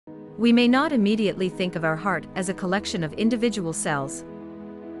We may not immediately think of our heart as a collection of individual cells,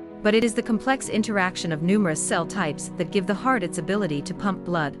 but it is the complex interaction of numerous cell types that give the heart its ability to pump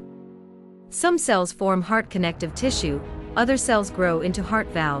blood. Some cells form heart connective tissue, other cells grow into heart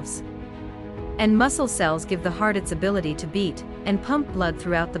valves, and muscle cells give the heart its ability to beat and pump blood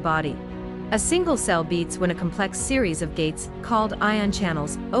throughout the body. A single cell beats when a complex series of gates, called ion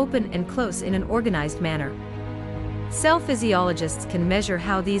channels, open and close in an organized manner. Cell physiologists can measure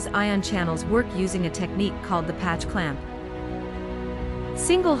how these ion channels work using a technique called the patch clamp.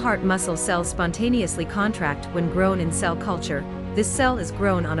 Single heart muscle cells spontaneously contract when grown in cell culture. This cell is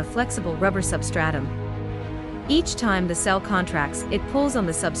grown on a flexible rubber substratum. Each time the cell contracts, it pulls on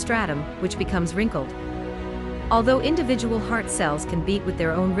the substratum, which becomes wrinkled. Although individual heart cells can beat with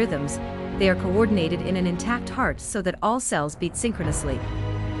their own rhythms, they are coordinated in an intact heart so that all cells beat synchronously.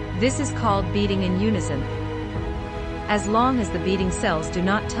 This is called beating in unison. As long as the beating cells do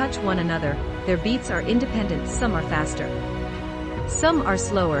not touch one another, their beats are independent. Some are faster, some are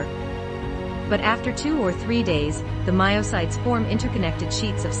slower. But after 2 or 3 days, the myocytes form interconnected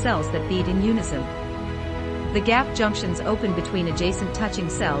sheets of cells that beat in unison. The gap junctions open between adjacent touching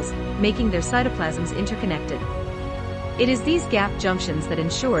cells, making their cytoplasms interconnected. It is these gap junctions that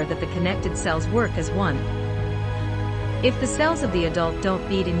ensure that the connected cells work as one. If the cells of the adult don't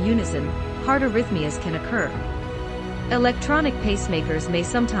beat in unison, heart arrhythmias can occur. Electronic pacemakers may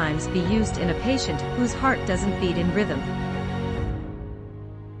sometimes be used in a patient whose heart doesn't beat in rhythm.